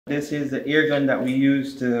This is the air gun that we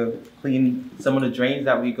use to clean some of the drains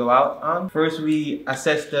that we go out on. First we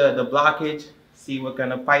assess the blockage, see what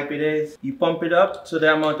kind of pipe it is. You pump it up to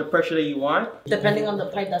the amount of pressure that you want. Depending on the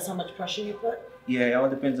pipe, that's how much pressure you put? Yeah, it all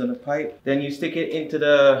depends on the pipe. Then you stick it into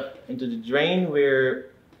the drain where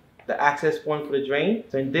the access point for the drain.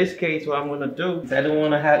 So in this case, what I'm gonna do is I don't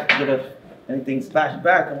wanna get anything splashed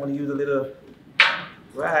back. I'm gonna use a little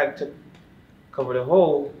rag to cover the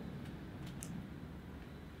hole.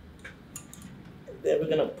 Then we're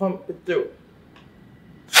gonna pump it through.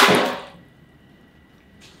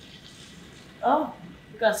 Oh,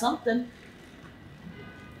 you got something.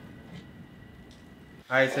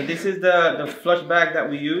 Alright, so this is the flush bag that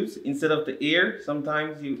we use. Instead of the air,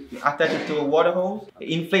 sometimes you attach it to a water hose. It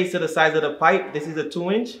inflates to the size of the pipe. This is a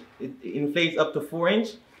 2-inch. It inflates up to 4-inch.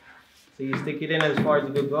 So you stick it in as far as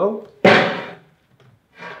it will go.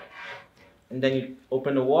 And then you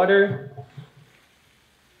open the water.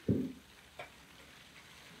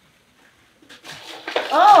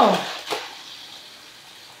 Oh!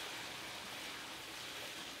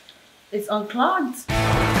 It's unclogged.